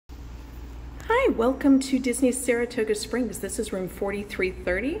Hi, welcome to Disney's Saratoga Springs. This is room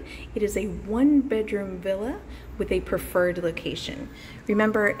 4330. It is a one-bedroom villa with a preferred location.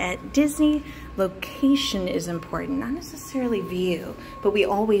 Remember, at Disney, location is important, not necessarily view, but we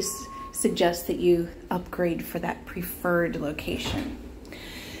always suggest that you upgrade for that preferred location.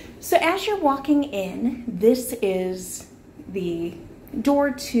 So as you're walking in, this is the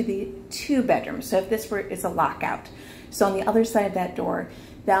door to the two bedrooms. So if this is a lockout, so on the other side of that door,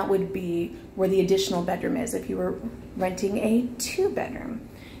 that would be where the additional bedroom is if you were renting a two-bedroom.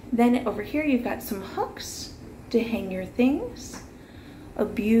 Then over here you've got some hooks to hang your things, a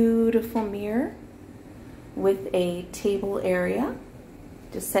beautiful mirror with a table area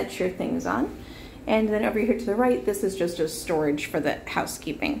to set your things on. And then over here to the right, this is just a storage for the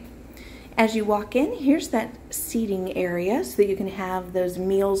housekeeping. As you walk in, here's that seating area so that you can have those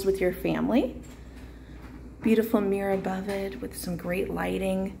meals with your family. Beautiful mirror above it with some great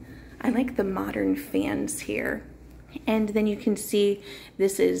lighting. I like the modern fans here. And then you can see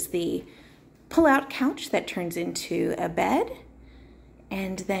this is the pull-out couch that turns into a bed.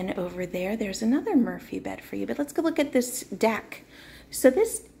 And then over there, there's another Murphy bed for you. But let's go look at this deck. So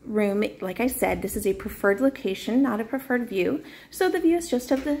this room, like I said, this is a preferred location, not a preferred view. So the view is just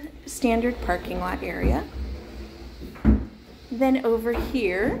of the standard parking lot area. Then over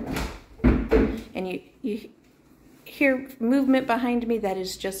here, and you hear movement behind me. That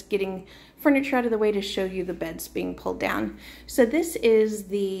is just getting furniture out of the way to show you the beds being pulled down. So this is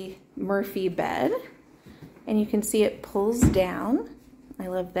the Murphy bed, and you can see it pulls down. I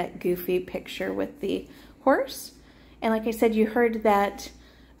love that goofy picture with the horse. And like I said, you heard that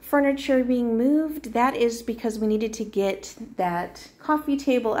furniture being moved. That is because we needed to get that coffee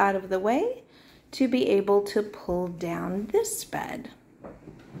table out of the way to be able to pull down this bed.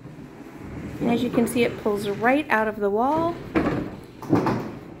 And as you can see, it pulls right out of the wall.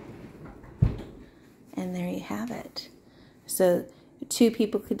 And there you have it. So two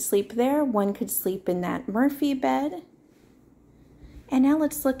people could sleep there. One could sleep in that Murphy bed. And now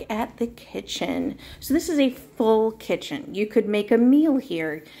let's look at the kitchen. So this is a full kitchen. You could make a meal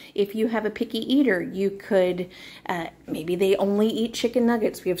here. If you have a picky eater, you could, maybe they only eat chicken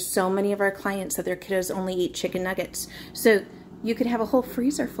nuggets. We have so many of our clients that their kiddos only eat chicken nuggets. So you could have a whole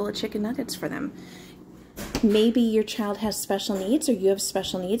freezer full of chicken nuggets for them. Maybe your child has special needs, or you have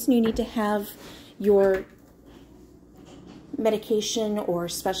special needs and you need to have your medication or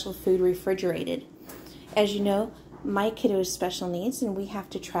special food refrigerated. As you know, my kiddo has special needs and we have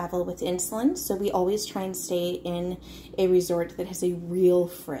to travel with insulin, so we always try and stay in a resort that has a real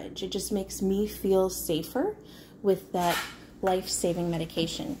fridge. It just makes me feel safer with that life-saving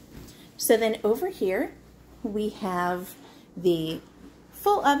medication. So then over here we have the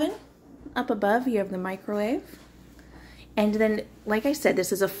full oven. Up above you have the microwave, and then like I said,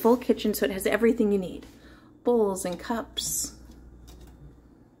 this is a full kitchen, so it has everything you need. Bowls and cups,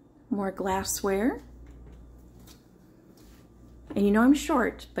 more glassware, and you know I'm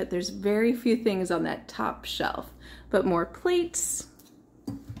short, but there's very few things on that top shelf, but more plates,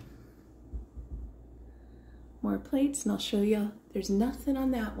 and I'll show you there's nothing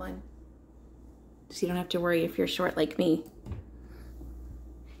on that one, so you don't have to worry if you're short like me.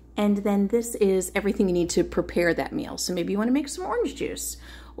 And then this is everything you need to prepare that meal. So maybe you want to make some orange juice,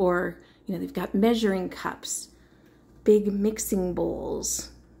 or you know, they've got measuring cups, big mixing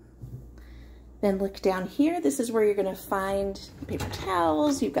bowls. Then look down here. This is where you're going to find paper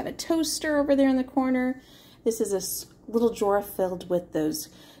towels. You've got a toaster over there in the corner. This is a little drawer filled with those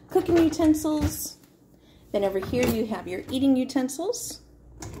cooking utensils. Then over here you have your eating utensils.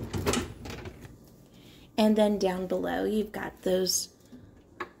 And then down below you've got those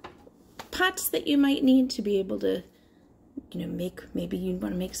pots that you might need to be able to, you know, maybe you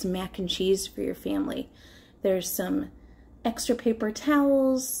want to make some mac and cheese for your family. There's some extra paper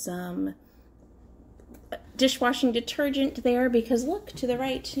towels, some dishwashing detergent there, because look to the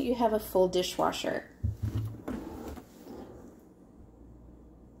right, you have a full dishwasher.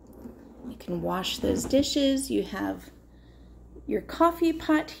 You can wash those dishes. You have your coffee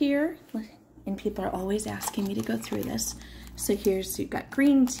pot here, and people are always asking me to go through this. So here's, you've got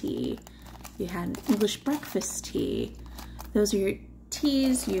green tea, you had English breakfast tea. Those are your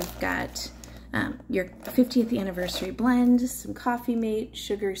teas. You've got your 50th anniversary blend, some Coffee Mate,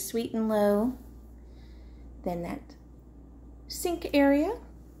 sugar sweet and low. Then that sink area.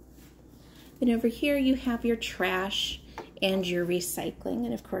 Then over here you have your trash and your recycling.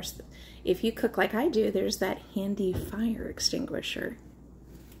 And of course, if you cook like I do, there's that handy fire extinguisher.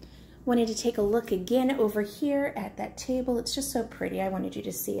 Wanted to take a look again over here at that table. It's just so pretty. I wanted you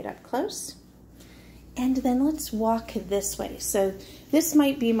to see it up close. And then let's walk this way. So this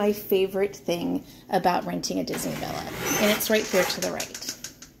might be my favorite thing about renting a Disney villa, and it's right here to the right.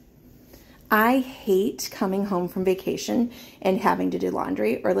 I hate coming home from vacation and having to do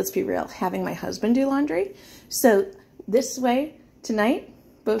laundry, or let's be real, having my husband do laundry. So this way tonight,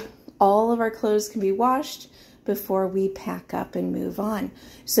 all of our clothes can be washed before we pack up and move on.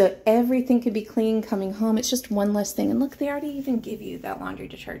 So everything could be clean coming home. It's just one less thing. And look, they already even give you that laundry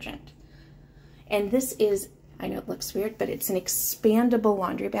detergent. And this is, I know it looks weird, but it's an expandable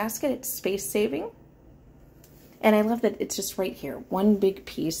laundry basket. It's space saving. And I love that it's just right here. One big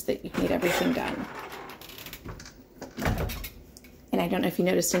piece that you can get everything done. And I don't know if you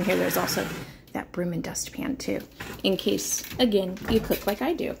noticed in here, there's also that broom and dustpan too, in case, again, you cook like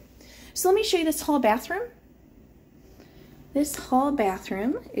I do. So let me show you this hall bathroom. This hall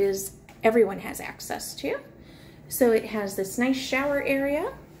bathroom is, everyone has access to. So it has this nice shower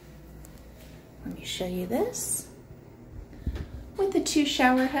area. Let me show you this. With the 2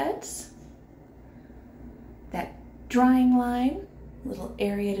 shower heads. That drying line, little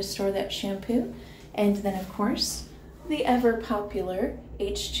area to store that shampoo. And then of course, the ever popular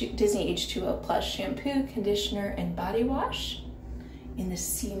Disney H2O Plus shampoo, conditioner, and body wash in the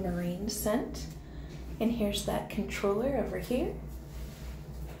Sea Marine scent. And here's that controller over here.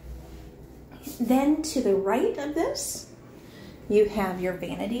 Then to the right of this, you have your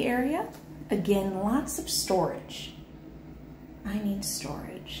vanity area. Again, lots of storage. I need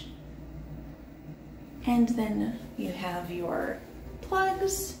storage. And then you have your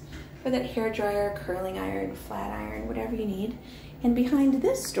plugs for that hair dryer, curling iron, flat iron, whatever you need. And behind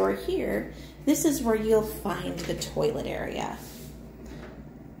this door here, this is where you'll find the toilet area.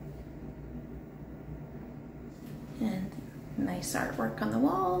 And nice artwork on the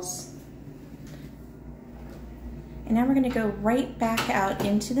walls. And now we're going to go right back out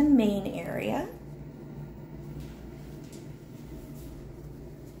into the main area.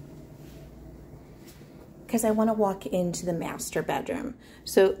 Because I want to walk into the master bedroom.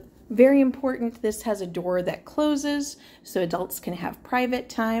 So very important, this has a door that closes so adults can have private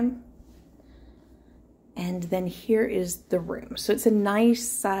time. And then here is the room. So it's a nice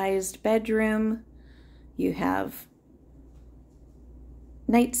sized bedroom. You have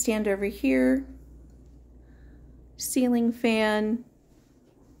nightstand over here, ceiling fan,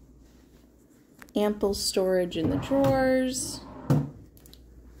 ample storage in the drawers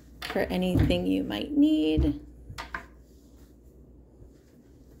for anything you might need.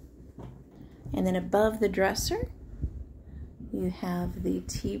 And then above the dresser, you have the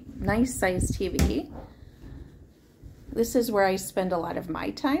nice sized TV. This is where I spend a lot of my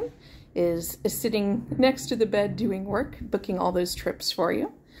time, is sitting next to the bed doing work, booking all those trips for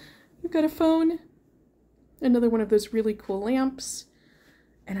you. You've got a phone, another one of those really cool lamps,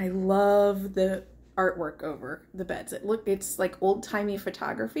 and I love the artwork over the beds. It's like old-timey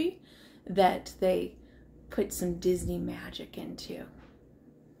photography that they put some Disney magic into.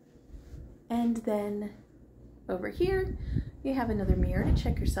 And then over here, you have another mirror to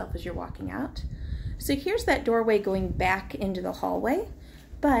check yourself as you're walking out. So here's that doorway going back into the hallway,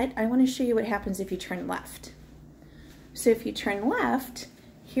 but I want to show you what happens if you turn left. So if you turn left,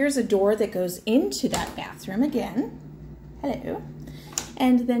 here's a door that goes into that bathroom again. Hello.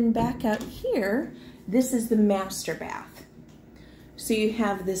 And then back out here, this is the master bath. So you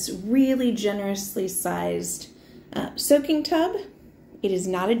have this really generously sized soaking tub. It is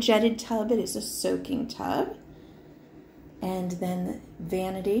not a jetted tub, it is a soaking tub. And then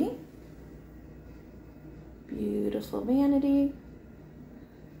vanity. Beautiful vanity.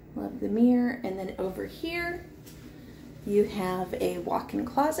 Love the mirror. And then over here, you have a walk-in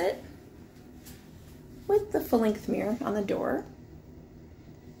closet with the full-length mirror on the door.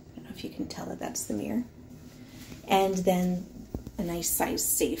 I don't know if you can tell that that's the mirror. And then a nice size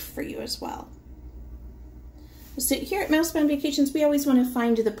safe for you as well. So here at Mousebound Vacations, we always want to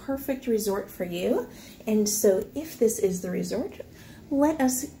find the perfect resort for you. And so if this is the resort, let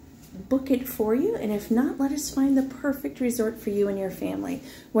us book it for you. And if not, let us find the perfect resort for you and your family,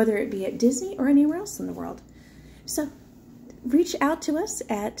 whether it be at Disney or anywhere else in the world. So reach out to us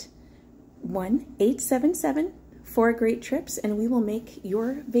at 1-877-4-GREAT-TRIPS, and we will make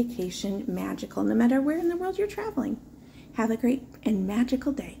your vacation magical, no matter where in the world you're traveling. Have a great and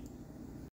magical day.